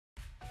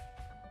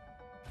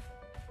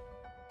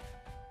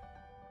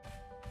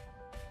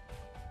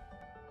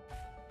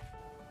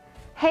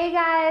Hey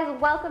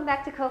guys, welcome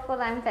back to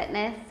Full-Time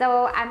Fitness.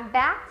 So I'm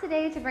back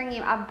today to bring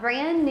you a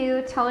brand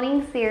new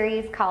toning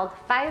series called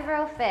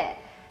Fibro-Fit,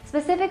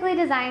 specifically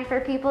designed for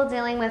people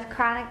dealing with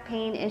chronic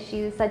pain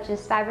issues such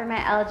as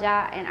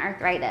fibromyalgia and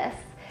arthritis.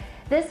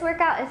 This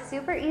workout is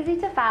super easy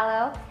to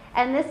follow,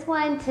 and this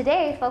one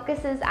today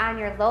focuses on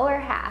your lower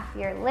half,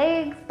 your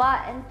legs,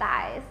 butt, and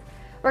thighs.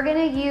 We're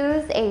gonna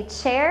use a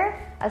chair,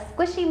 a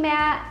squishy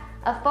mat,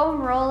 a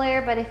foam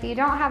roller, but if you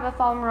don't have a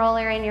foam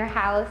roller in your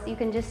house, you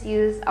can just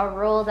use a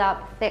rolled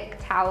up thick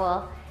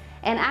towel.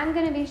 And I'm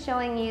gonna be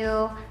showing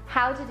you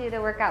how to do the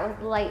workout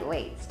with light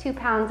weights, 2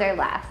 pounds or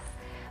less.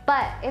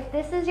 But if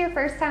this is your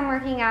first time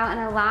working out in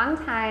a long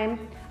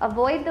time,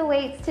 avoid the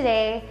weights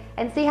today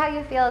and see how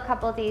you feel a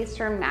couple days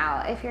from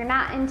now. If you're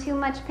not in too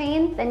much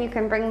pain, then you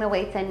can bring the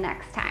weights in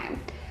next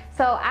time.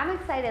 So I'm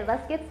excited,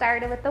 let's get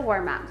started with the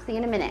warm up. See you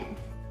in a minute.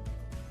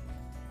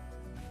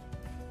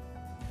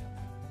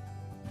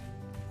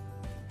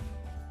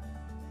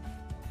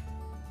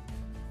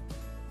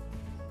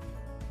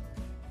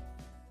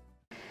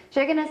 So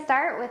you're gonna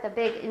start with a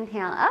big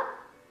inhale up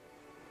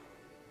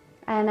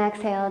and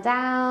exhale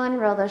down.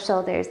 Roll those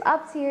shoulders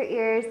up to your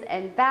ears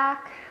and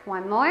back.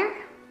 One more.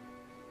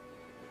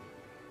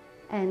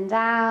 And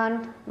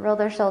down. Roll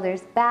those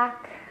shoulders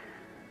back.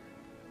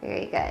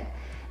 Very good.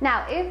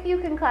 Now, if you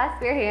can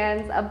clasp your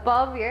hands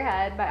above your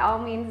head, by all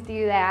means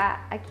do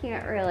that. I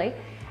can't really.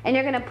 And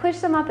you're gonna push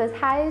them up as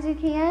high as you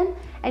can,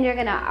 and you're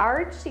gonna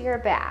arch your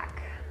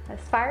back as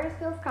far as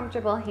feels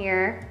comfortable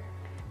here.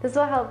 This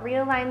will help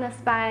realign the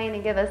spine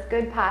and give us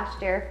good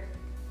posture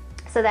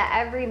so that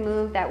every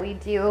move that we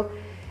do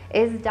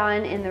is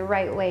done in the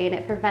right way and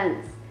it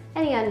prevents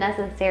any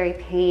unnecessary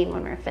pain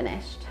when we're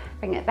finished.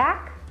 Bring it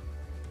back,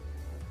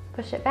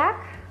 push it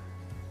back.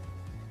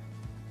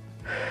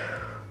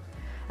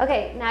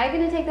 Okay, now you're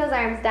gonna take those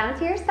arms down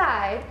to your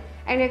side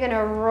and you're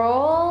gonna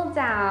roll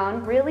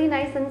down really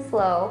nice and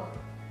slow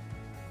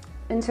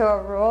into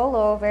a roll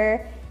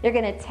over. You're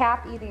gonna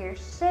tap either your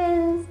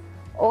shins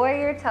or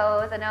your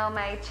toes. I know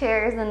my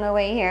chair is in the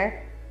way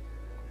here,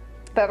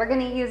 but we're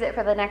gonna use it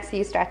for the next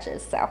few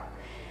stretches. So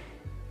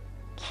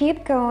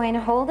keep going,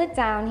 hold it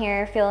down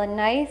here. Feel a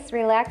nice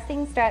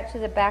relaxing stretch to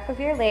the back of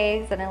your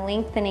legs and a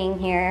lengthening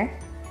here.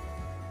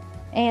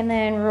 And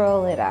then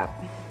roll it up.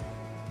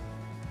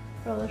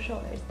 Roll the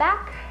shoulders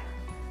back,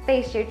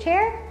 face your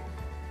chair.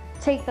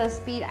 Take those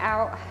feet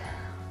out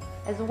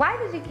as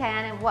wide as you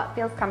can and what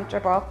feels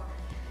comfortable.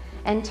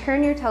 And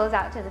turn your toes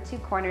out to the 2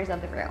 corners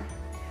of the room.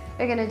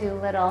 You're gonna do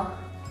little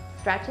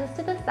stretches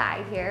to the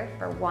side here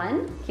for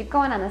 1. Keep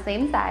going on the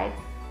same side.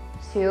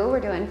 2, we're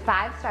doing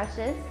 5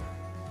 stretches.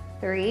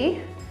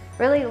 3,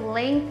 really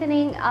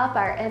lengthening up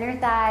our inner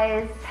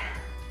thighs.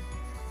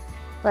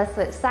 Let's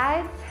switch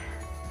sides.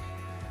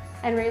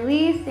 And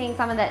releasing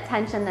some of that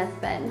tension that's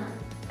been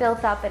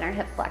built up in our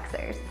hip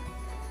flexors.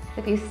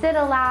 If you sit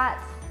a lot,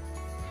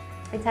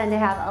 we tend to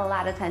have a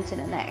lot of tension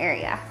in that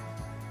area.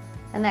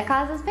 And that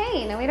causes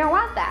pain, and we don't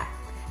want that.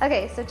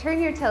 Okay, so turn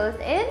your toes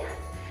in.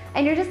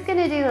 And you're just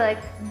gonna do like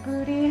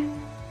booty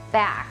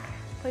back.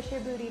 Push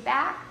your booty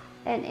back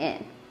and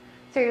in.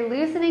 So you're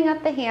loosening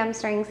up the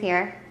hamstrings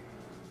here.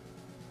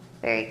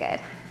 Very good.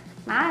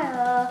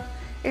 Smile.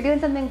 You're doing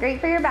something great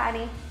for your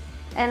body.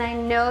 And I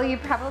know you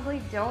probably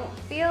don't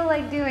feel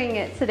like doing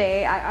it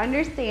today. I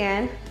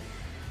understand.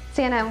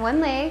 Stand on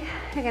one leg.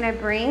 You're gonna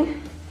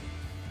bring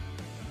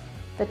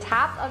the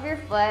top of your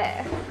foot,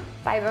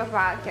 Fibro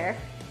frog here,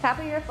 top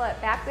of your foot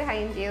back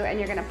behind you, and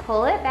you're gonna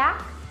pull it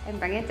back and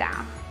bring it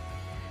down.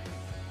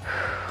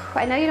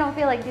 I know you don't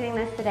feel like doing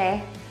this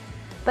today,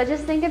 but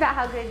just think about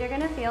how good you're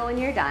gonna feel when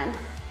you're done.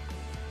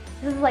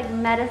 This is like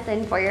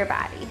medicine for your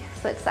body.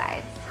 Switch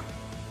sides.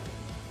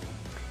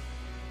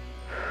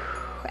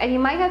 And you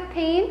might have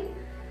pain.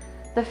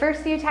 The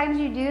first few times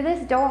you do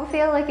this, don't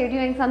feel like you're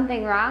doing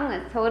something wrong.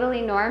 That's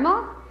totally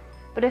normal.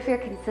 But if you're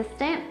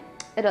consistent,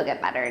 it'll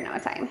get better in no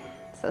time.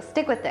 So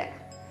stick with it.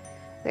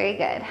 Very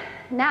good.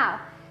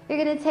 Now,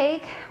 you're gonna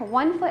take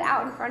 1 foot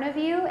out in front of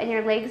you and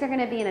your legs are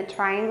gonna be in a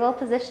triangle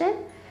position.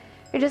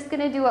 You're just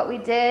gonna do what we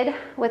did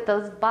with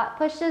those butt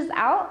pushes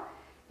out.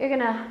 You're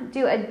gonna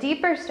do a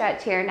deeper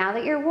stretch here now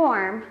that you're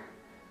warm,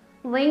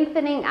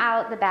 lengthening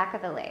out the back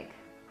of the leg.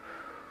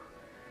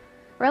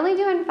 We're only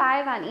doing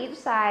 5 on each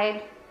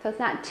side, so it's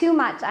not too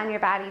much on your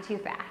body too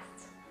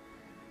fast.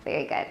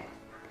 Very good.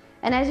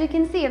 And as you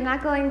can see, I'm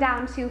not going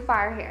down too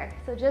far here.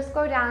 So just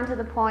go down to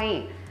the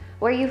point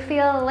where you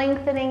feel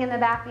lengthening in the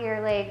back of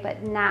your leg,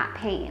 but not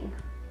pain,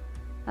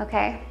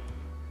 okay?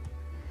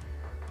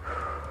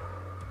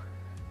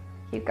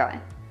 Keep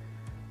going.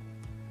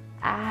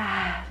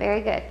 Very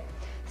good.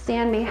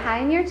 Stand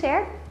behind your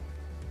chair.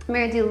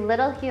 We're gonna do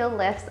little heel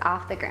lifts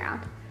off the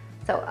ground.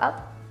 So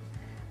up,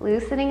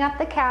 loosening up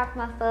the calf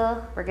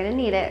muscle. We're gonna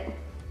need it.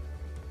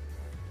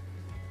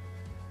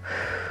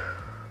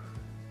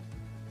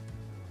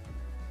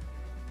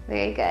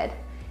 Very good.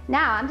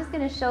 Now I'm just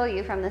gonna show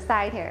you from the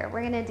side here.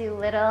 We're gonna do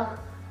little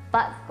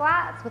butt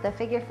squats with a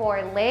figure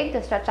 4 leg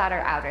to stretch out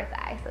our outer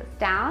thigh. So it's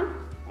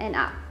down and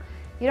up.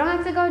 You don't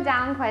have to go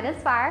down quite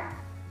as far.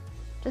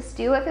 Just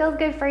do what feels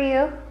good for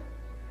you.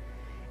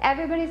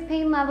 Everybody's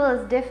pain level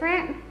is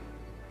different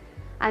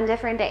on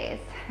different days,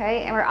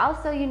 right? And we're all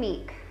so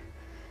unique.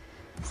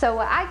 So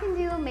what I can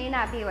do may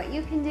not be what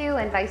you can do,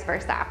 and vice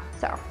versa.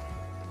 So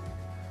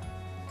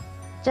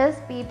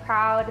just be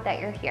proud that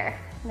you're here,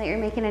 that you're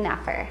making an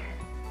effort.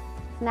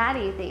 It's not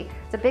easy.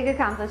 It's a big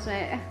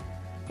accomplishment.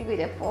 I think we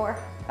did 4,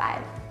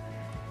 5.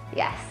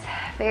 Yes,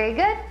 very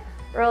good.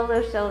 Roll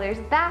those shoulders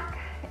back.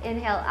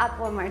 Inhale up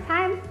one more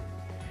time.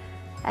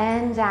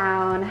 And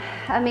down.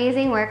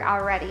 Amazing work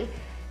already.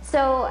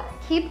 So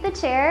keep the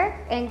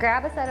chair and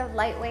grab a set of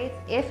light weights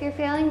if you're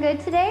feeling good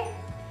today,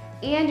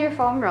 and your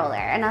foam roller,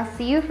 and I'll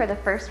see you for the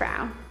first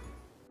round.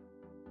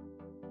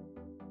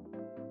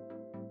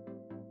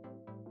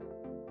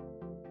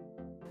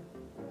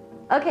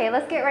 Okay,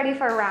 let's get ready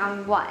for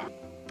round 1.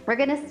 We're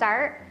gonna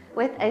start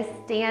with a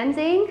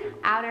standing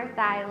outer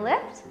thigh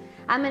lift.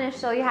 I'm gonna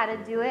show you how to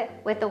do it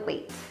with a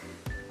weight.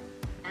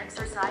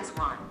 Exercise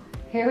 1.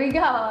 Here we go.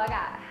 I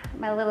got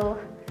my little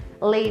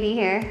lady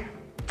here.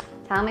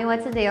 Tell me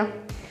what to do.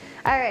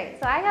 All right,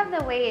 so I have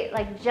the weight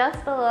like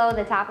just below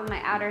the top of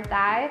my outer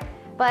thigh,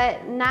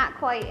 but not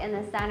quite in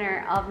the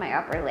center of my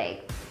upper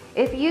leg.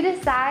 If you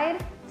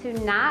decide to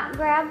not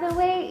grab the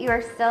weight, you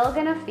are still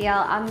gonna feel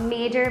a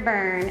major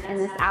burn in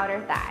this outer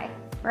thigh.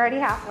 We're already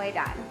halfway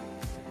done.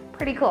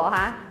 Pretty cool,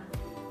 huh?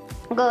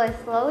 Go as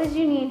slow as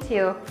you need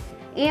to.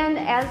 And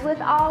as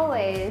with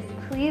always,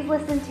 please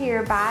listen to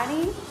your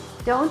body.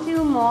 Don't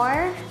do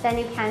more than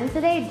you can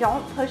today.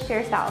 Don't push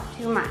yourself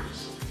too much.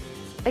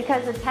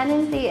 Because the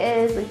tendency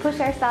is we push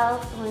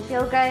ourselves when we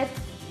feel good.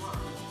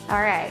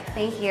 All right,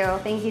 thank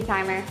you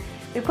timer.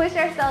 We push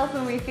ourselves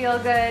when we feel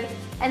good,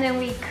 and then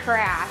we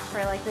crash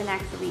for like the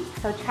next week.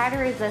 So try to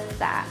resist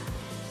that.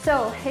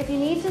 So if you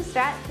need to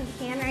stretch, you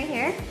can right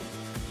here.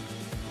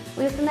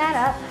 Loosen that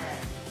up.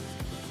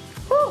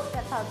 Whew,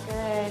 that felt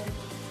good.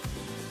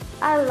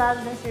 I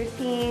love this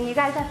routine. You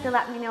guys have to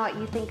let me know what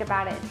you think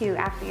about it too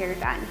after you're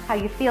done. How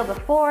you feel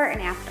before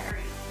and after.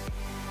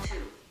 3,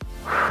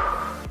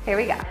 2. Here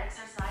we go.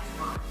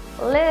 Exercise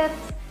 1.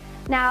 Lift.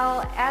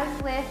 Now,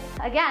 as with,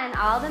 again,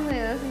 all the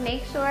moves,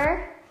 make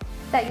sure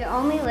that you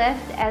only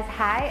lift as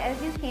high as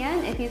you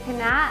can. If you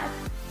cannot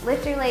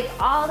lift your leg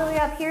all the way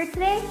up here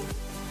today,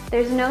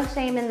 there's no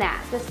shame in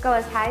that. Just go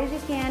as high as you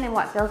can and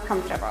what feels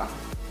comfortable.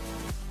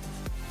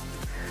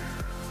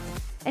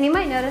 And you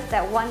might notice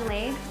that one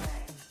leg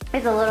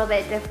is a little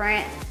bit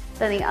different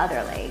than the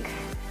other leg.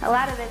 A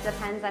lot of it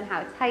depends on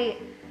how tight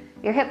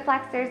your hip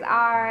flexors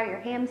are, your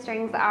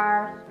hamstrings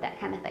are, that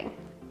kind of thing.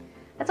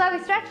 That's why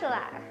we stretch a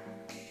lot.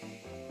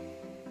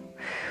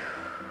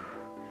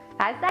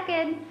 5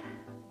 seconds.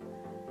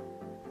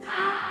 3,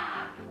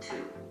 2,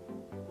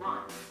 1.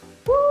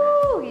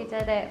 Woo, you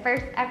did it.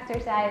 First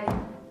exercise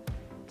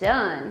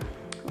done.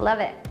 Love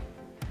it.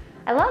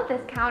 I love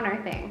this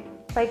counter thing.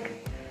 Like,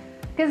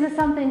 gives us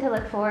something to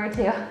look forward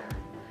to.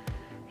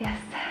 Yes.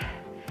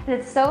 And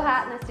it's so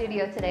hot in the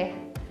studio today.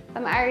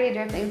 I'm already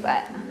dripping,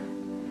 but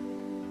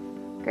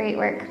great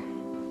work.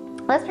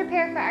 Let's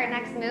prepare for our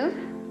next move.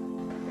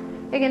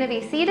 You're gonna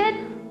be seated.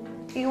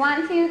 If you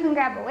want to, you can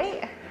grab a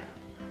weight.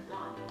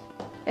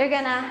 You're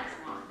gonna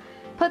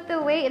put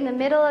the weight in the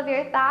middle of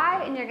your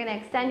thigh, and you're gonna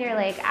extend your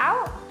leg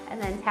out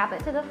and then tap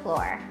it to the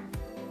floor.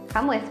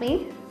 Come with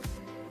me.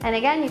 And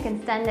again, you can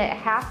extend it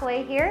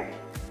halfway here.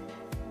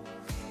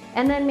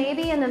 And then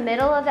maybe in the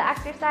middle of the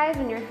exercise,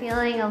 when you're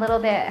feeling a little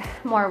bit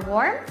more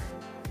warm,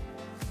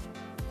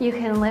 you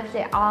can lift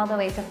it all the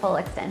way to full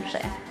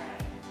extension.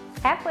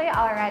 Halfway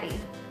already.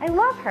 I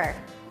love her.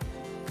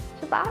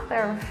 She's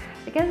awesome.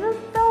 She gives us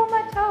so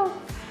much hope.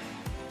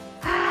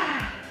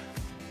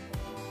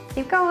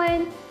 Keep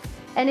going.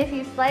 And if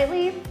you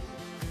slightly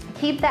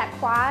keep that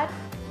quad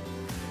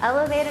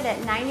elevated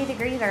at 90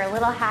 degrees or a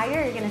little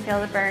higher, you're gonna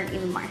feel the burn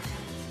even more.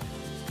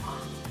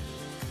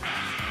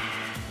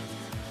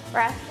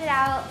 Rest it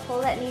out,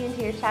 pull that knee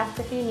into your chest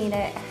if you need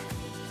it.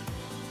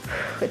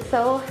 It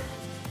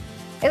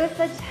was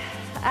such,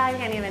 I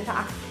can't even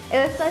talk.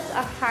 It was such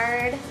a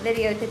hard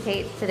video to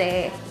tape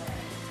today.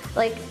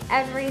 Like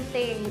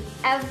everything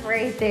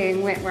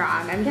went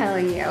wrong, I'm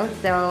telling you.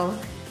 So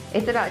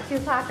it's about 2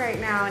 o'clock right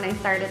now and I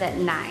started at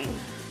 9.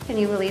 Can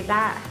you believe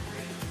that?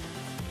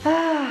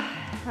 Oh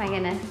my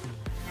goodness.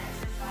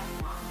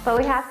 But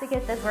we have to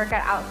get this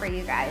workout out for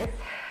you guys.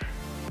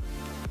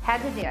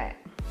 Had to do it.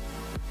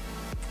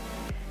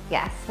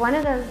 Yes, one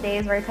of those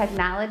days where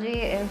technology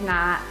is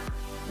not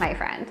my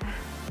friend.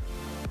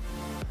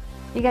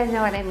 You guys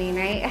know what I mean,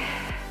 right?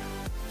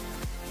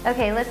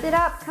 Okay, lift it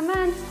up. Come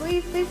on,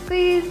 squeeze, squeeze,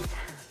 squeeze.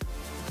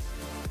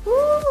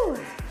 Woo!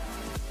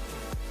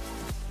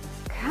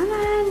 Come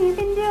on, you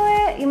can do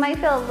it. You might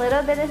feel a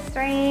little bit of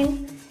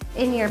strain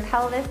in your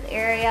pelvis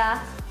area,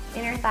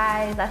 inner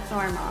thighs, that's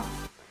normal.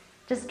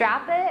 Just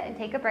drop it and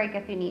take a break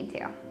if you need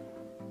to.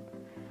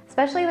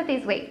 Especially with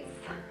these weights,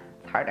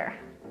 it's harder.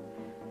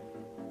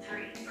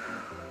 3, 2,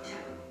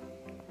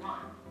 1.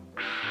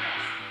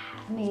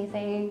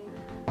 Amazing.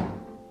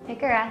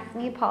 Take a rest,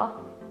 knee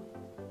pull.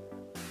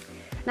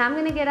 Now I'm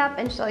gonna get up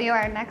and show you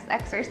our next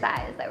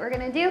exercise that we're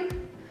gonna do.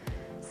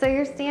 So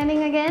you're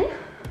standing again.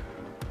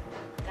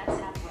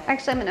 That's halfway.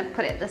 Actually, I'm gonna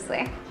put it this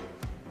way.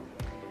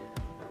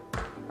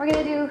 We're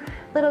gonna do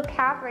little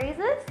calf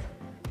raises.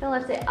 You'll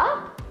lift it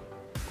up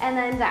and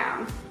then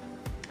down.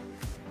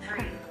 3,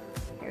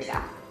 Here we go.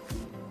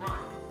 1.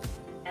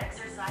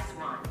 Exercise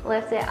 1.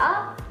 Lift it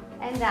up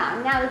and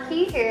down. Now the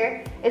key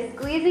here is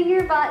squeezing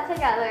your butt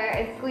together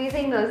and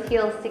squeezing those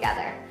heels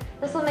together.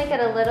 This will make it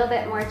a little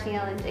bit more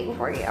challenging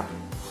for you.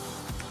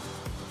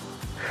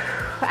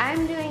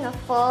 I'm doing a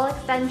full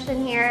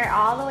extension here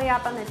all the way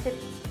up on the tip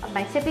of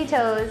my tippy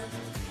toes,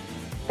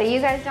 but you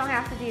guys don't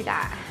have to do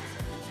that.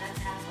 That's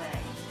halfway.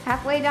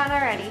 Halfway done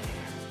already.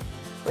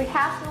 We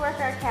have to work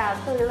our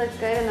calves so we look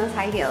good in those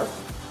high heels.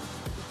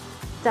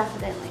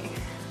 Definitely.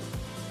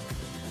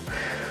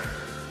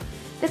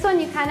 This one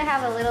you kind of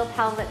have a little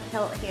pelvic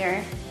tilt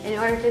here in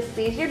order to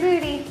squeeze your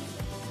booty.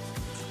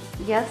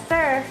 Yes,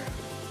 sir.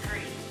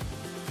 3,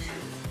 2,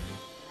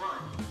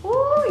 1.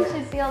 Woo, you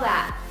should feel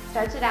that.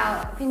 Stretch it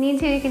out. If you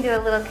need to, you can do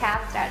a little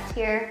calf stretch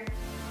here.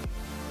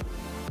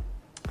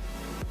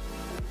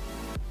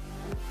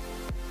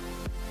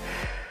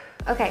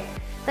 Okay,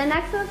 the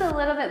next one's a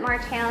little bit more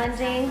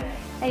challenging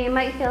and you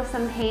might feel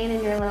some pain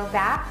in your low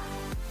back.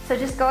 So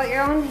just go at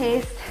your own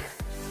pace.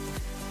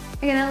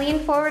 You're gonna lean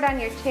forward on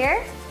your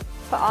chair,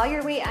 put all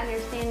your weight on your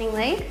standing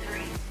leg,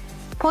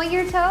 point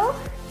your toe,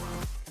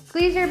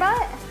 squeeze your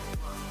butt,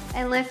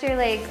 and lift your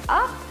legs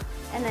up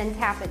and then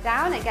tap it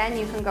down. Again,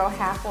 you can go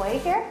halfway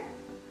here.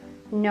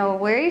 No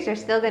worries, you're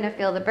still gonna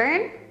feel the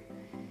burn.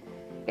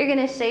 You're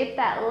gonna shape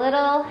that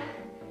little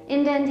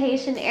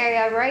indentation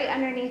area right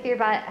underneath your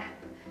butt.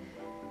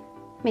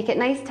 Make it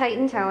nice, tight,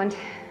 and toned.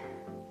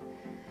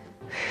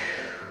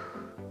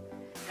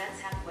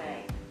 That's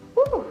halfway.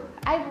 Woo,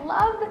 I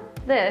love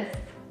this.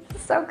 This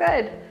is so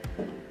good.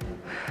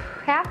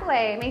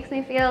 Halfway makes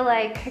me feel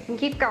like I can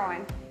keep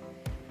going.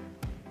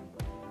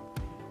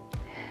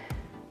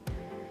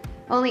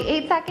 Only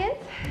 8 seconds.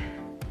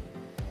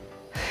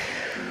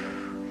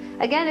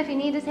 Again, if you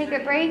need to take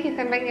a break, you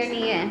can bring your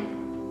knee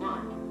in.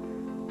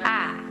 1.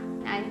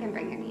 Now you can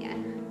bring your knee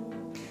in.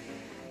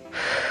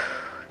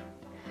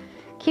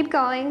 Keep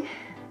going.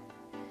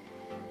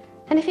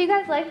 And if you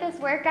guys like this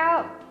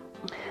workout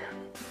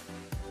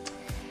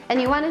and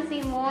you want to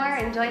see more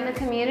and join the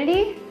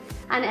community,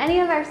 on any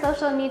of our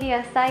social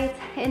media sites,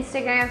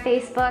 Instagram,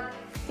 Facebook,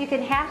 you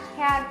can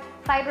hashtag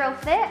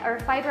Fibro-Fit or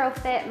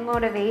Fibro-Fit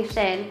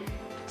Motivation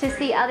to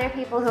see other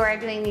people who are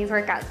doing these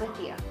workouts with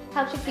you.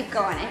 Helps you keep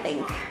going, I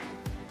think.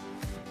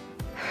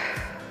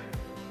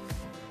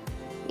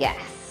 Yes.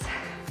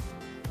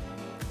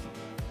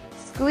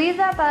 Squeeze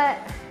that butt.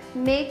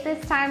 Make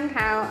this time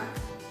count.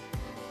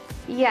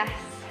 Yes.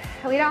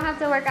 We don't have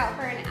to work out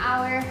for an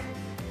hour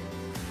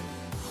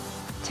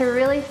to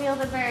really feel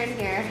the burn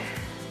here.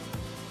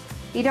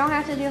 You don't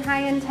have to do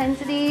high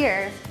intensity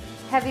or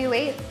heavy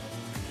weights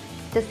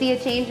to see a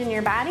change in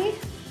your body.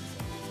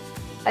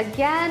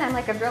 Again, I'm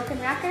like a broken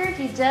record.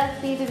 You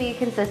just need to be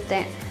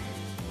consistent.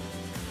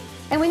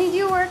 And when you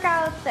do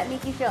workouts that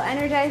make you feel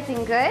energized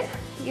and good,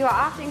 you will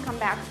often come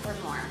back for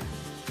more.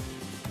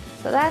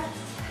 So that's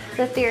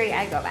the theory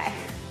I go by.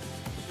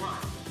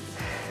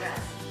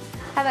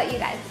 How about you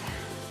guys?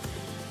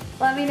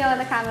 Let me know in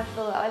the comments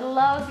below. I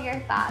love your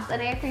thoughts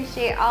and I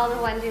appreciate all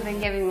the ones you've been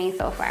giving me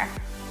so far.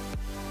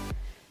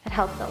 It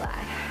helps a lot.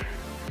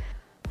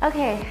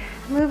 Okay,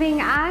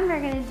 moving on, we're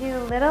gonna do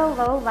little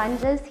low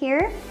lunges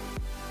here.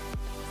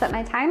 Set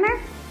my timer.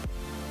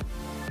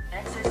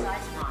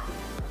 Exercise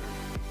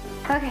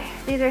 1. Okay,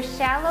 these are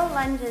shallow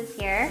lunges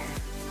here.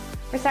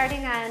 We're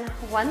starting on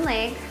one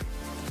leg.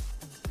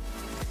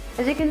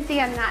 As you can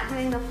see, I'm not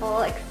doing the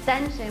full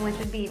extension, which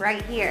would be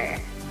right here.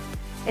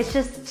 It's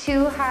just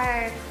too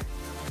hard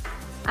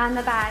on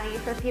the body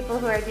for people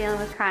who are dealing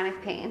with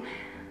chronic pain.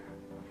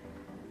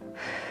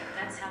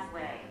 That's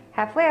halfway.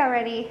 Halfway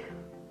already.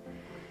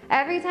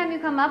 Every time you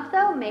come up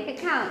though, make it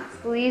count.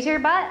 Squeeze your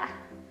butt.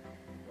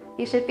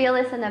 You should feel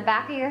this in the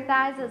back of your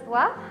thighs as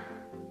well.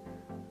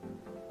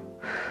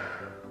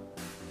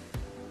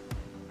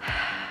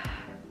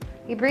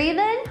 You breathe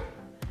in.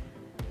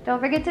 Don't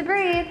forget to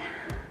breathe.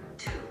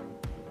 2,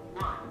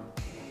 1.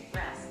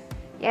 Rest.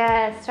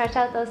 Yes, stretch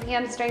out those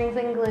hamstrings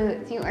and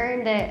glutes. You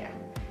earned it.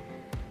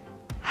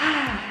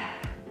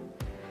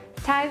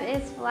 Time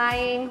is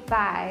flying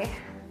by,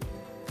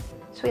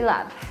 which we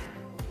love.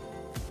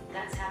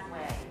 That's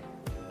halfway.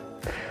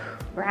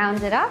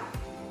 Round it up.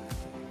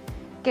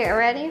 Get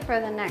ready for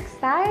the next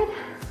side.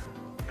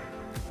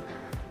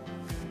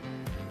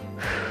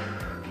 3,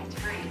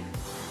 2,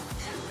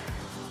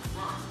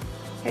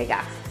 1. Here we go.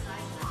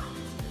 Exercise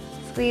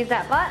 1. Squeeze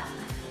that butt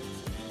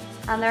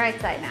on the right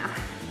side now.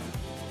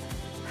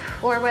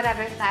 Or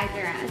whatever side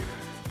you're on.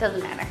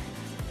 Doesn't matter.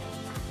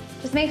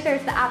 Just make sure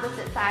it's the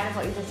opposite side of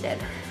what you just did.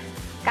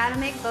 Gotta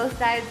make both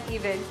sides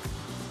even.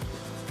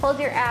 Hold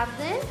your abs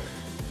in.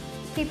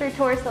 Keep your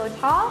torso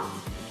tall.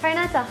 Try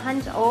not to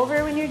hunch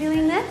over when you're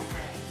doing this.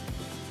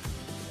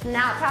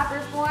 Not proper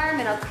form,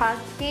 it'll cause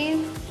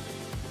pain.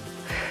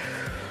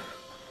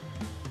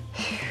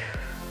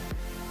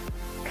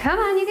 Come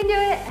on, you can do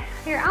it.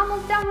 You're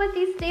almost done with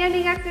these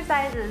standing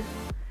exercises.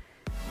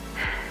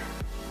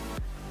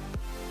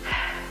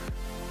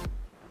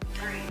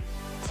 3,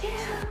 2,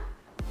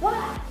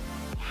 1.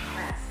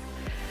 rest.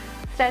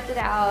 Stretch it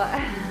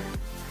out.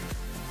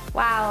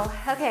 Wow,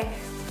 okay.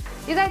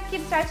 You guys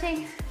keep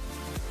stretching.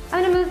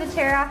 I'm gonna move the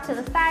chair off to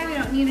the side. We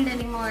don't need it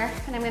anymore.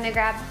 And I'm gonna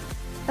grab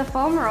the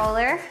foam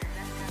roller.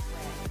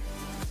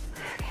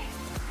 Okay.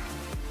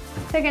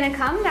 They're gonna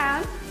come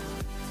down.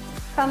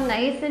 Come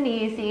nice and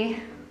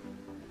easy.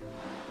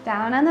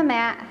 Down on the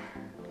mat.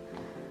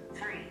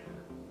 3,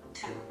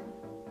 2,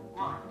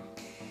 1.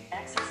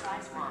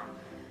 Exercise 1.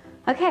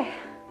 Okay.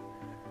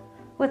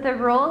 With the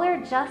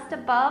roller just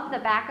above the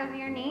back of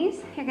your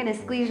knees, you're gonna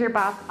squeeze your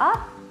butt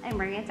up and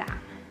bring it down.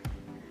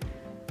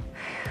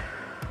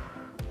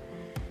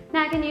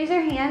 Now you can use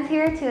your hands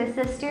here to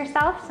assist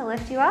yourself to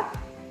lift you up.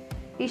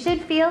 You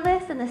should feel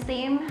this in the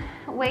same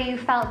way you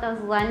felt those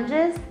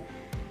lunges.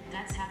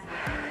 That's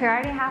halfway. You're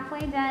already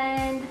halfway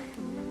done.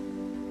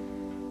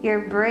 Your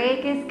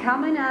break is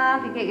coming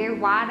up. You get your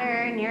water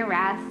and your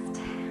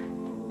rest.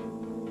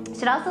 You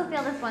should also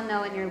feel this one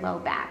though in your low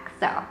back.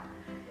 So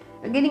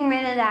we're getting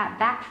rid of that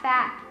back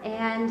fat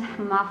and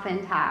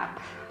muffin top.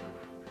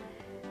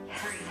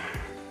 3,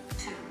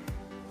 2,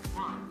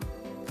 1.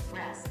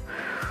 Rest.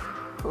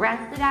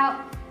 Rest it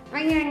out.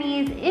 Bring your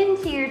knees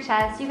into your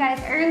chest. You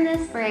guys earned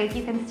this break.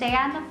 You can stay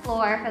on the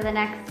floor for the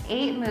next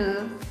 8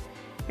 moves.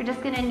 You're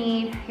just gonna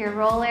need your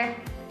roller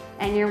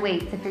and your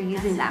weights if you're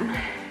using them.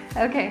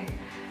 Okay,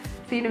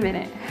 see you in a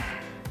minute.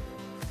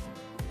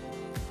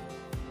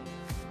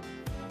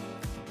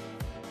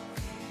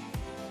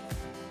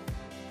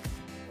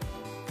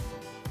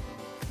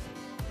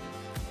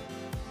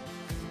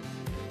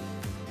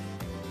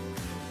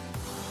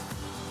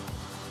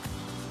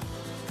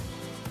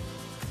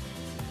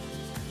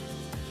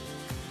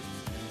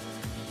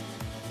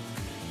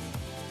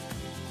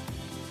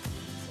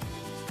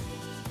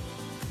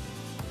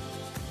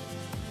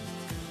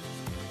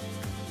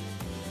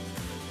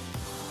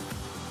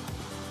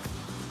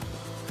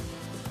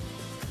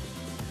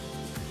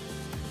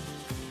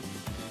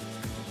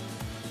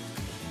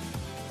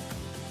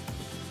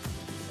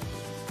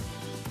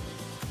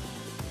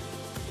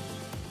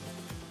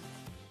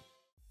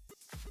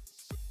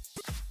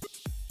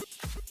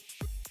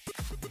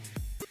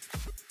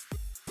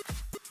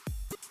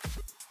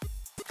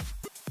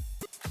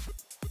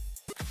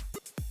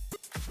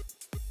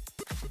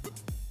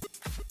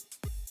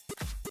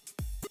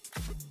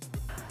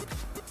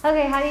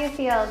 Okay, how do you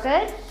feel?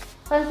 Good?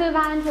 Let's move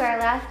on to our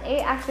last 8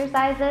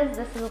 exercises.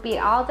 This will be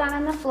all done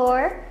on the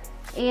floor.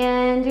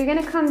 And you're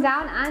gonna come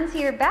down onto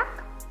your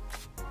back.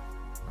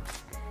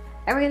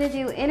 And we're gonna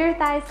do inner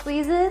thigh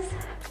squeezes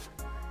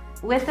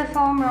with the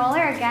foam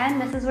roller. Again,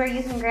 this is where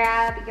you can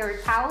grab your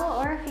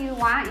towel, or if you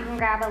want, you can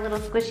grab a little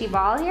squishy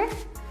ball here.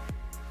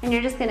 And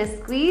you're just gonna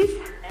squeeze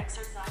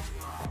Exercise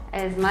 1.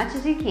 as much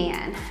as you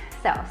can.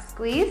 So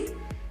squeeze.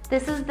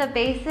 This is the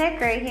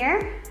basic right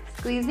here,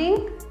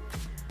 squeezing.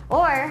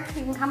 Or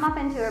you can come up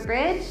into a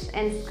bridge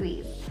and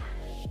squeeze.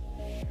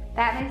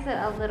 That makes it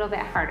a little bit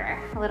harder,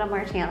 a little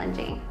more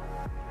challenging.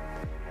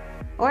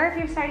 Or if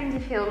you're starting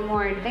to feel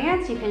more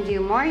advanced, you can do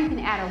more. You can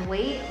add a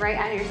weight right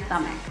on your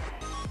stomach.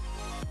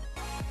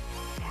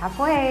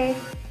 Halfway.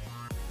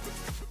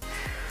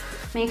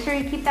 Make sure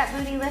you keep that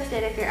booty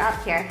lifted if you're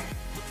up here.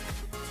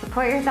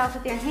 Support yourself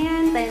with your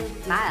hands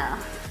and smile.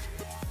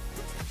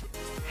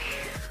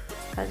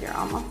 Because you're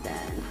almost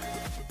done.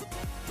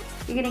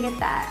 You're gonna get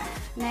that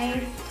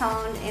nice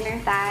toned inner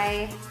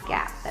thigh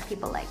gap that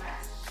people like.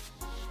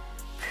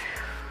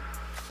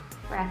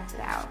 Rest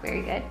it out,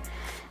 very good.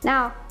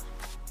 Now,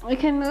 we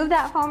can move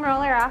that foam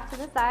roller off to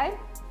the side.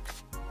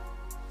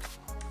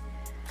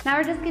 Now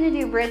we're just gonna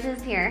do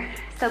bridges here.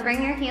 So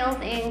bring your heels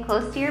in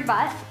close to your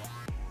butt,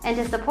 and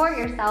to support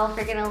yourself,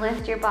 you're gonna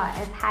lift your butt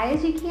as high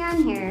as you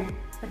can here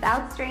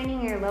without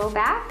straining your low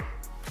back,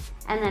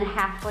 and then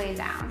halfway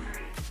down.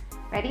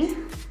 Ready?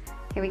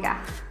 Here we go.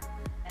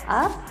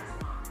 Up.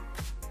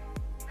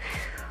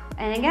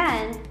 And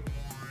again,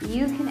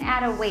 you can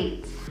add a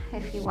weight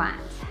if you want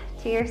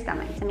to your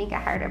stomach to make it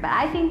harder, but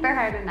I think they're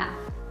hard enough.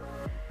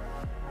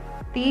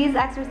 These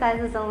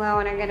exercises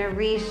alone are gonna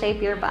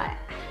reshape your butt.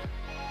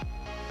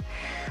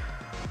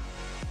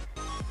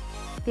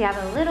 If you have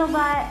a little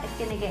butt, it's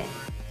gonna get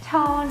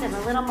toned and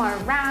a little more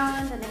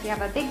round, and if you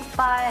have a big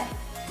butt,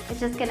 it's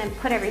just gonna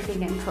put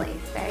everything in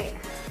place, right?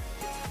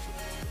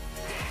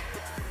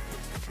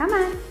 Come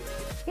on.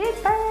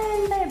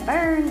 It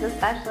burns,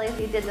 especially if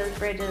you did those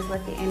bridges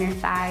with the inner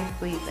thigh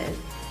squeezes.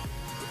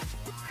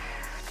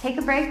 Take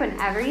a break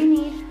whenever you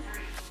need.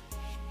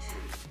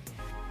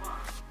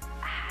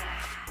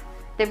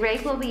 The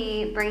break will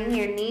be bringing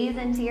your knees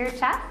into your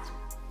chest.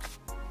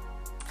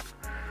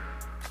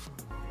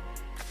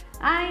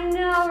 I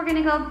know we're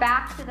gonna go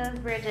back to those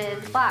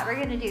bridges, but we're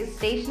gonna do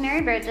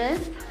stationary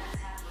bridges,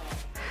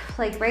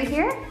 like right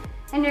here,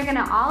 and you're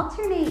gonna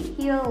alternate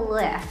heel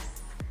lifts.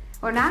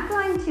 We're not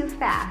going too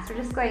fast, we're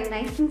just going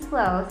nice and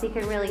slow so you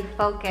can really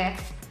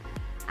focus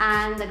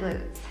on the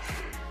glutes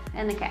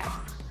and the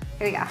calves.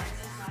 Here we go.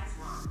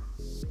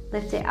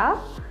 Lift it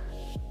up,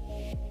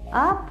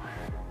 up.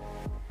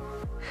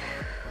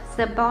 It's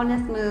a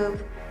bonus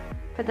move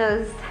for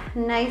those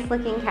nice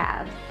looking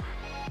calves.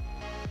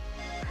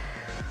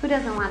 Who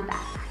doesn't want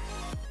that?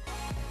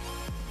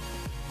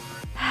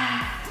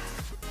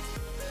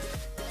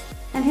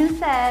 And who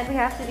said we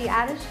have to be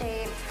out of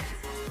shape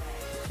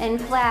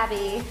and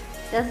flabby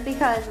just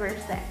because we're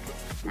sick?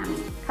 I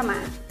mean, come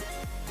on.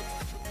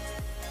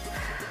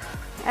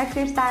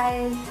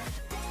 Exercise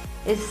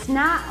is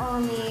not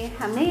only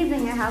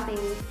amazing at helping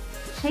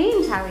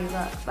change how we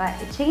look, but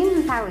it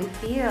changes how we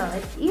feel.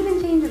 It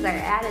even changes our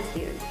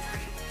attitude.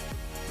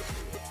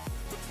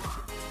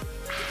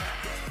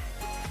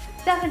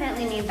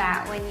 Definitely need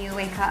that when you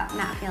wake up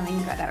not feeling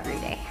good every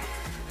day.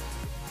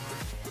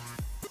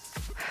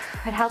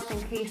 It helps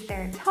increase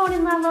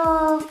serotonin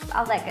levels,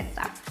 all that good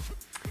stuff.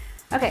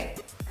 Okay,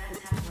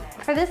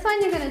 for this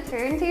one, you're gonna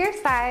turn to your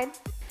side.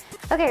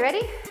 Okay,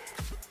 ready?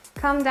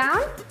 Come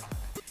down.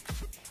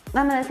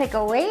 I'm gonna take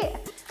a weight,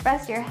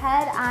 rest your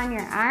head on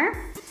your arm,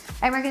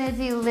 and we're gonna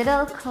do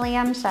little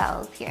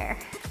clamshells here.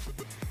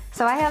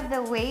 So I have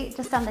the weight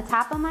just on the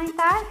top of my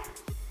thigh,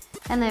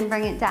 and then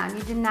bring it down.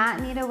 You do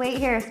not need a weight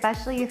here,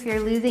 especially if you're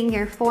losing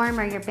your form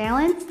or your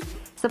balance.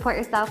 Support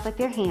yourself with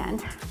your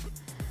hand.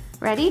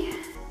 Ready?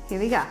 Here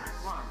we go.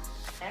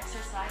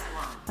 Exercise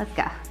 1. Let's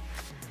go.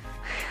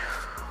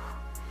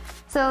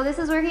 So this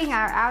is working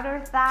our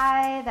outer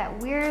thigh, that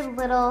weird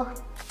little,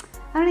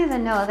 I don't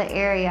even know the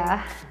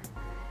area.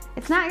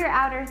 It's not your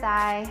outer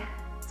thigh,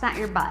 it's not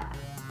your butt.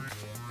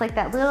 It's like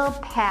that little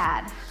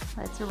pad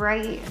that's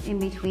right in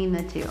between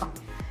the two.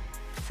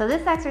 So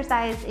this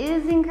exercise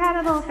is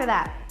incredible for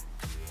that.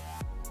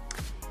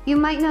 You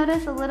might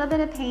notice a little bit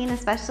of pain,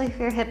 especially if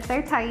your hips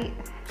are tight.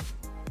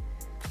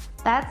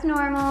 That's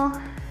normal,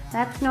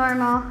 that's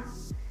normal.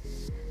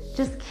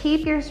 Just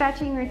keep your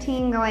stretching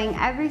routine going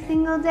every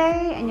single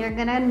day, and you're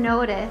gonna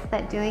notice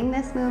that doing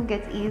this move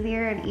gets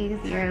easier and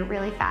easier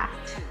really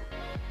fast. 2,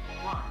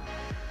 1,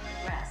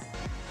 rest.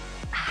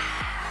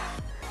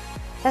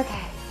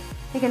 Okay,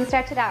 you can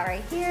stretch it out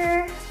right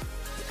here.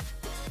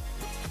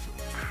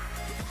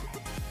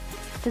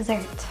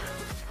 Dessert.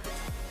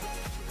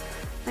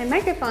 My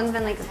microphone's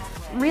been like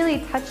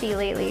really touchy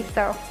lately,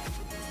 so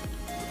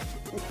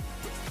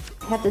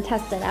I have to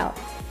test it out.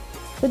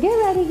 So get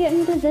ready, get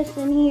in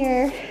position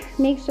here.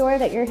 Make sure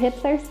that your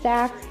hips are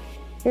stacked,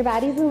 your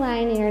body's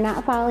aligned, and you're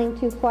not falling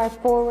too far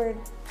forward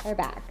or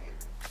back.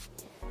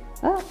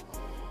 Oh.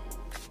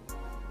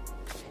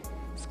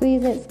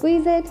 Squeeze it,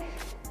 squeeze it.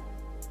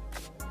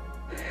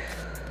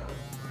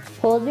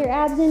 Hold your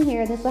abs in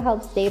here. This will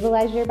help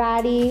stabilize your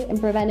body and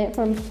prevent it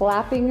from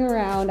flopping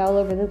around all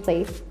over the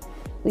place.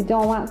 We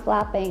don't want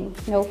flopping,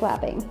 no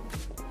flopping.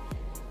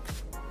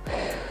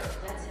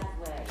 That's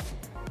halfway.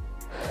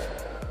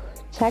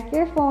 Check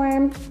your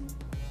form.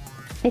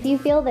 If you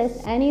feel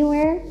this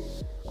anywhere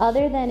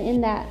other than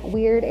in that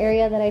weird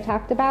area that I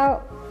talked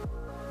about,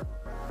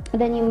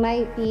 then you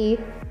might be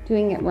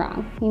doing it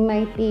wrong. You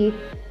might be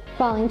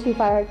falling too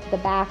far to the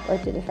back or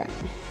to the front.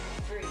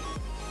 3, 2,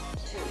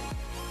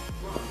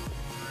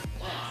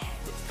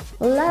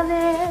 1. Love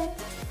it.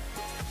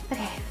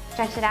 Okay,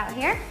 stretch it out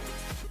here.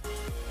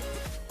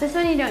 This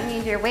one you don't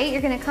need your weight.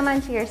 You're gonna come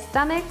onto your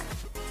stomach.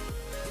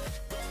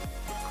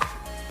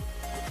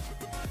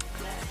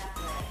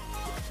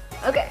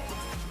 Okay.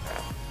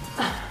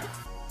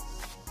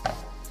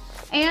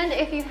 And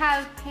if you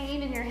have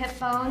pain in your hip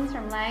bones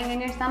from laying in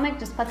your stomach,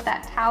 just put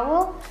that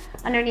towel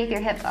underneath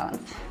your hip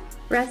bones.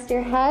 Rest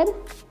your head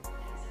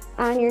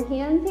on your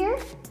hands here.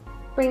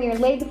 Bring your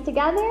legs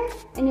together,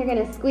 and you're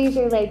gonna squeeze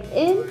your legs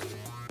in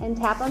and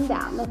tap them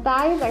down. The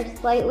thighs are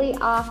slightly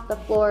off the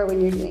floor when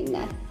you're doing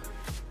this.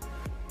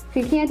 If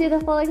you can't do the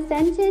full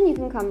extension, you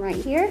can come right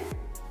here.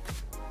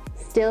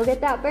 Still get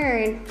that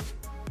burn.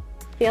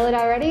 Feel it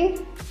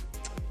already?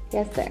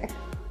 Yes, sir.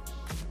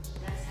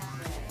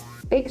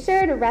 Make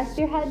sure to rest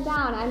your head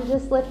down. I'm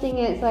just lifting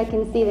it so I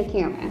can see the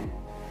camera.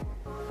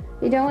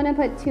 You don't want to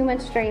put too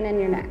much strain on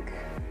your neck.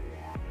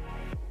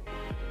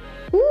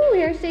 Woo,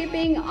 we are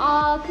shaping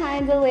all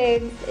kinds of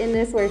legs in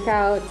this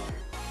workout.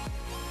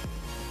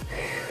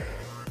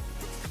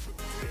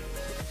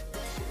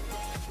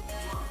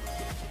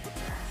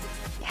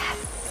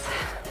 Yes.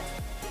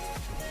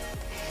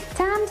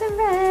 Time to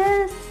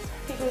rest.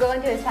 You can go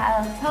into a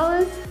child's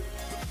pose.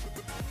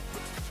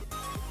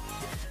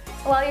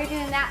 While you're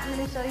doing that, I'm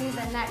going to show you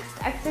the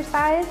next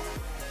exercise.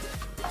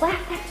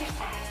 Last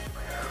exercise.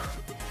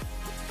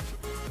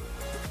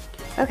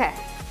 Okay.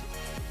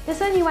 This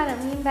one you want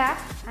to lean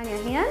back on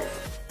your hands.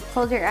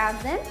 Hold your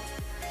abs in.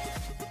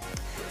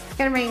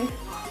 You're going to bring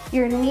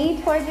your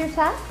knee towards your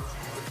chest,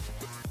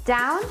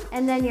 down,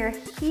 and then your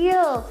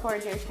heel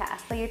towards your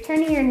chest. So you're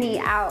turning your knee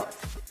out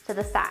to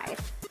the side.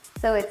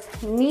 So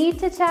it's knee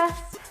to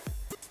chest,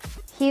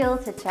 heel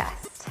to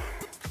chest.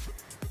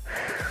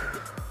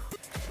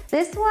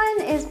 This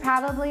one is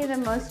probably the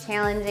most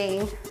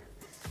challenging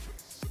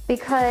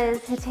because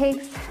it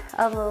takes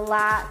a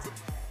lot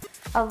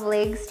of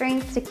leg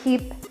strength to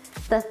keep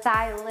the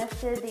thigh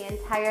lifted the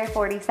entire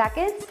 40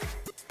 seconds.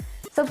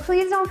 So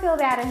please don't feel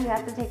bad if you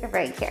have to take a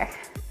break here.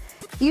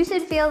 You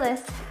should feel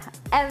this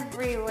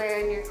everywhere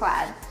in your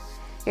quads,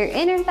 your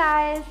inner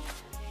thighs,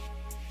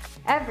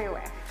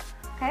 everywhere,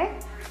 okay?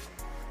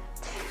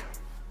 2,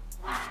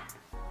 1,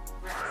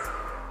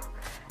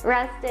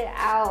 rest it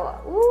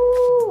out.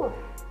 Woo,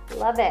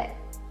 love it.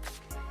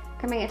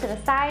 Coming it to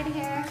the side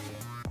here.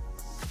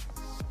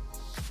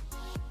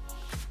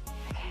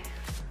 Okay.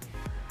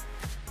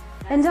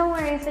 And don't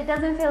worry if it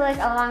doesn't feel like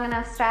a long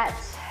enough stretch,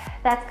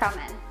 that's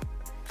coming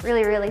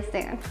really, really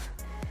soon.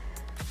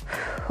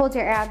 Hold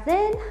your abs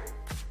in,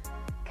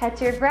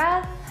 catch your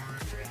breath.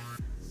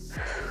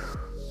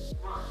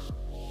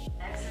 1.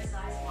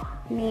 Exercise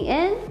 1. Knee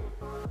in,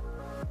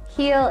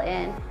 heel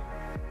in.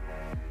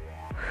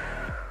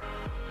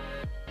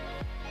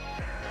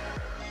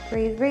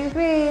 Breathe, breathe,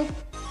 breathe.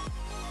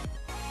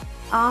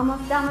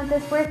 Almost done with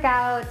this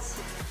workout.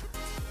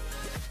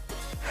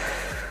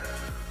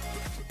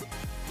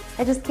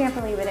 I just can't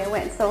believe it, it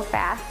went so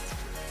fast.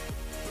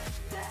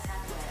 That's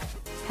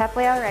halfway.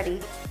 Halfway already.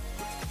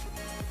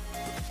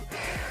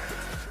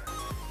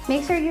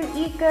 Make sure you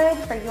eat good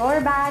for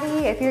your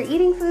body. If you're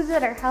eating foods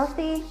that are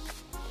healthy,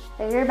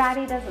 that your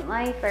body doesn't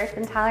like or is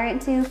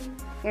intolerant to,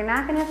 you're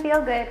not gonna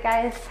feel good,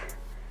 guys.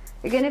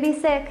 You're gonna be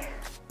sick.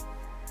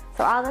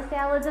 So all the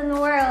salads in the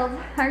world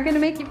aren't gonna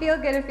make you feel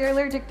good if you're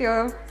allergic to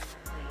them.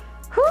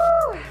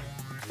 Whew!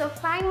 So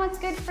find what's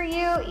good for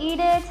you, eat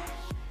it,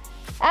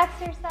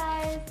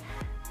 exercise,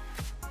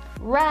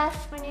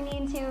 rest when you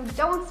need to.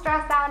 Don't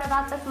stress out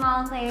about the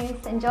small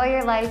things. Enjoy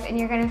your life and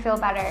you're gonna feel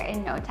better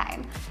in no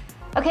time.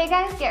 Okay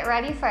guys, get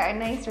ready for a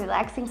nice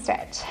relaxing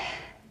stretch.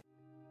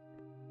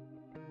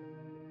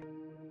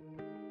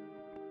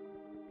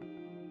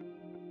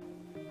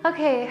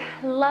 Okay,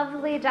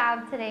 lovely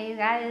job today. You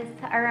guys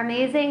are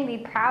amazing. Be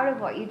proud of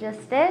what you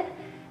just did.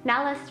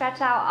 Now let's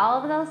stretch out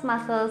all of those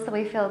muscles so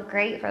we feel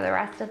great for the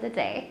rest of the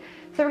day.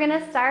 So we're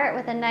gonna start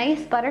with a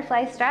nice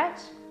butterfly stretch.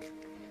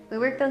 We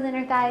work those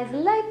inner thighs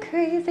like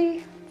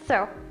crazy.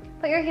 So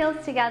put your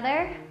heels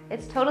together.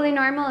 It's totally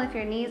normal if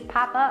your knees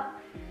pop up.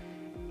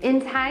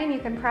 In time, you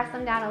can press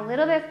them down a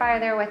little bit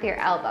farther with your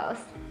elbows.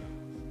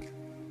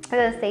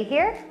 We're gonna stay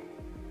here.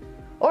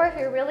 Or if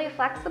you're really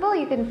flexible,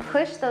 you can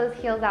push those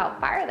heels out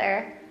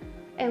farther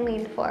and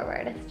lean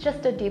forward. It's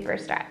just a deeper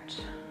stretch.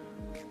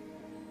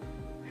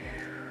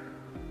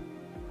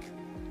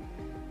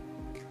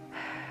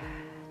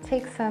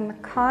 Take some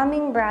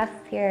calming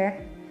breaths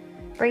here.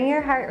 Bring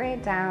your heart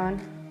rate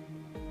down.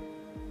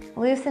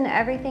 Loosen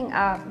everything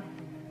up.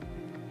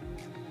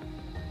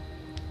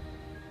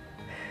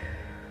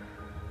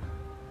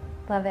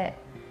 Love it.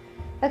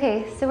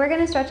 Okay, so we're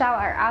gonna stretch out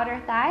our outer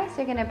thigh.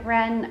 So you're gonna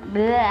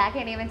I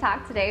can't even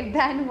talk today.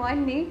 Bend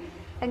one knee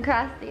and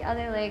cross the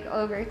other leg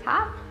over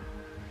top.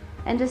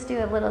 And just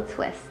do a little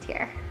twist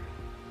here.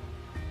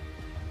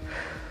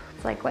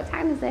 It's like, what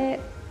time is it?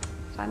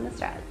 Time to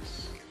stretch.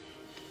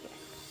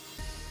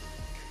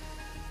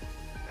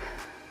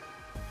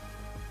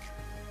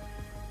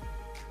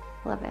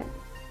 Love it.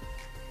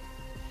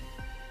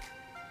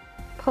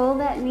 Pull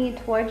that knee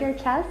towards your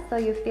chest so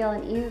you feel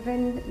an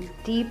even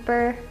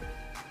deeper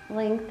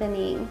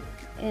lengthening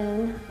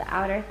in the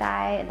outer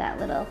thigh, that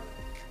little,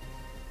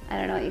 I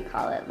don't know what you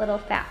call it, little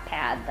fat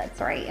pad that's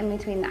right in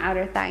between the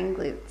outer thigh and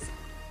glutes.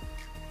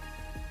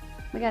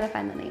 We gotta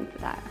find the name for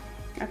that.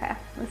 Okay,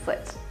 let's switch.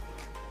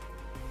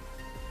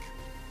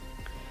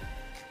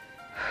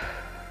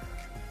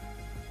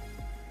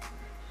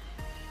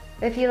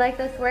 If you like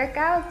this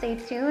workout, stay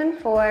tuned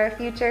for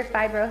future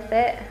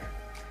Fibro-Fit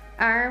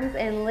arms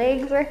and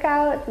legs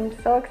workouts.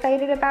 I'm so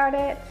excited about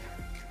it.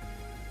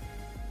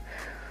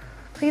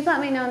 Please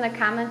let me know in the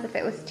comments if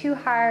it was too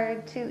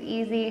hard, too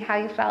easy, how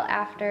you felt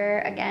after.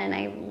 Again,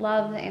 I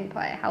love the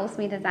input. It helps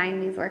me design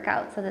these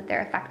workouts so that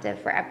they're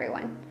effective for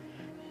everyone.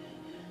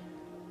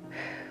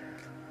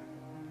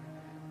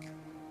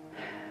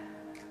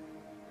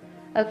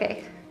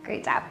 Okay,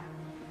 great job.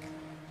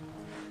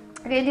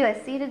 We're gonna do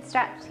a seated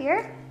stretch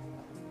here.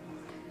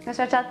 We're gonna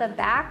stretch out the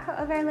back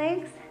of our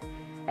legs.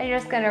 And you're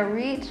just gonna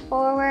reach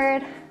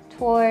forward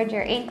toward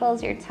your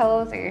ankles, your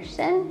toes, or your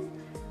shin.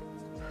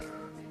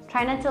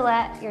 Try not to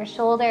let your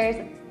shoulders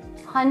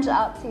hunch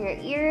up to your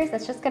ears.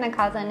 That's just gonna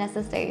cause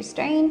unnecessary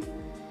strain.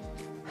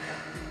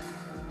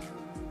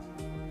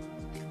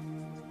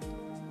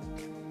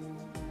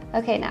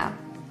 Okay, now,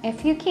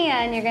 if you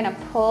can, you're gonna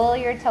pull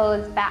your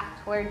toes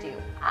back towards you.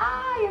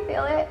 Ah, you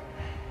feel it?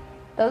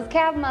 Those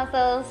calf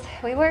muscles,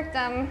 we worked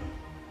them.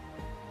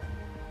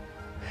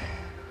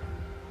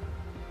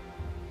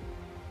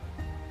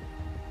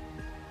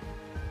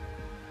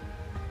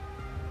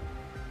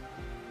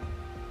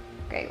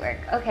 Great work.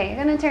 Okay, you're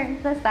gonna turn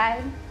to the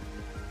side.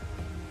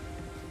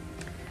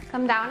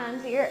 Come down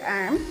onto your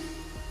arm.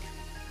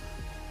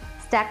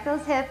 Stack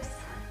those hips.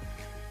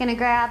 You're gonna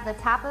grab the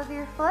top of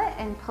your foot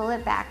and pull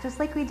it back, just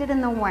like we did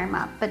in the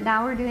warm-up, but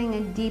now we're doing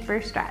a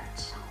deeper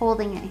stretch,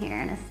 holding it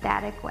here in a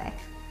static way,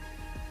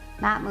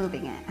 not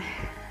moving it.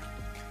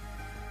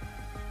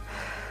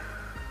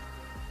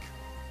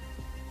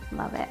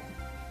 Love it.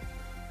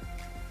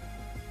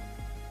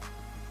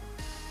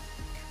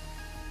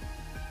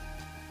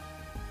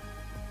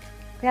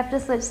 We have to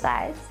switch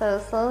sides, so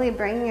slowly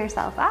bring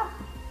yourself up.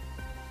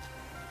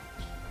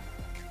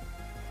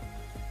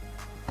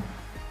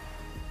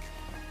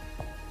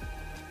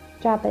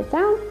 Drop it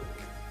down.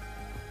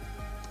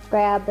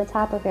 Grab the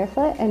top of your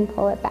foot and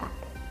pull it back.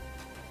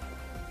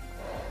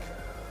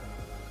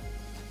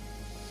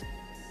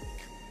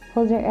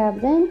 Hold your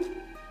abs in.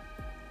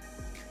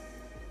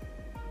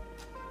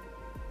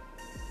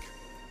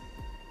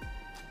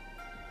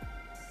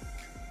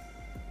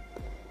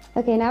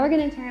 Okay, now we're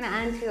gonna turn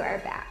onto our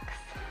backs.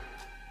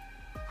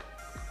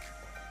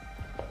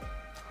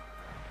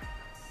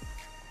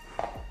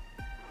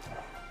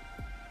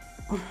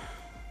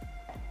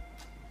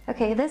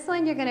 Okay, this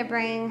one you're gonna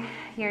bring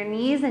your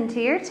knees into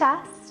your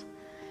chest,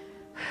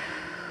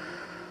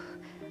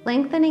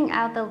 lengthening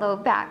out the low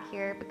back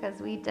here because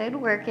we did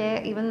work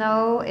it, even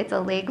though it's a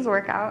legs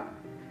workout.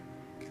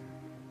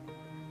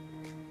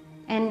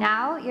 And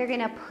now you're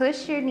gonna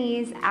push your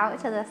knees out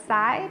to the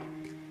side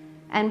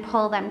and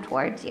pull them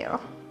towards you.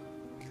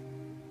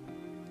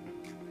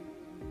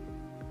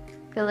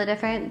 Feel the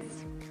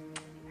difference?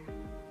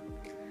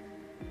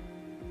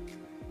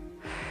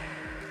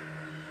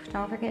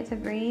 Don't forget to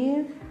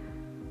breathe.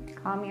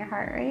 Calm your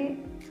heart rate.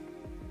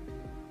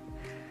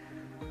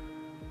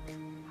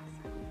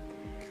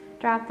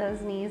 Drop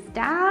those knees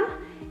down.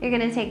 You're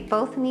gonna take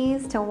both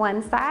knees to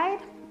one side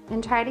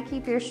and try to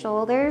keep your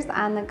shoulders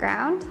on the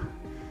ground.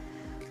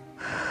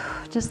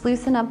 Just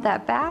loosen up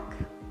that back.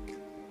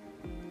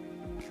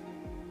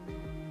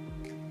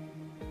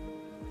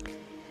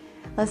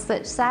 Let's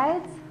switch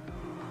sides.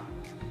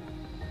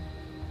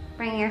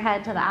 Bring your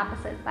head to the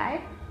opposite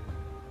side.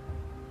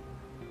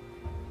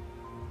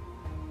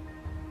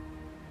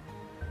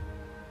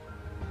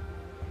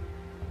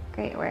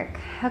 Great work.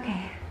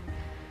 Okay.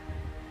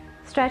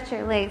 Stretch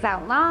your legs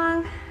out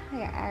long,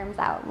 your arms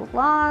out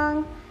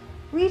long.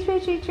 Reach,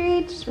 reach, reach,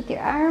 reach with your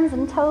arms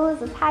and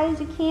toes as high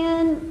as you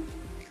can.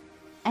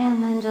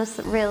 And then just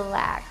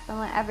relax and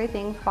let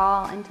everything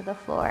fall into the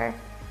floor.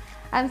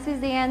 I'm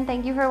Suzanne.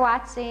 Thank you for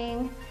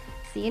watching.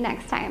 See you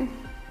next time.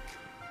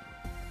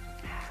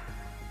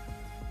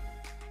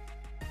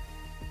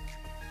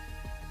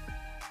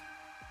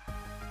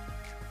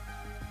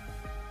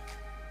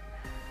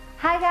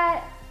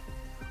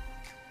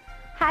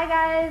 Hi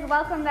guys,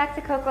 welcome back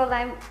to Coco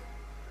Lime.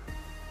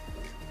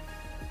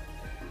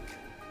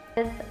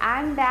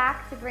 I'm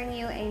back to bring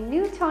you a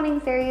new toning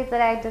series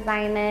that I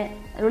designed it.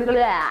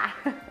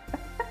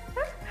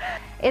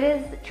 It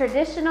is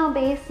traditional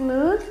base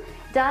moves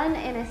done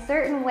in a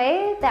certain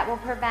way that will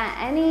prevent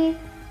any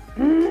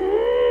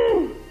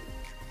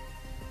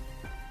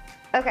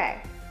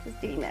okay, just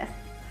doing this.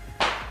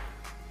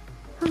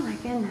 Oh my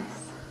goodness.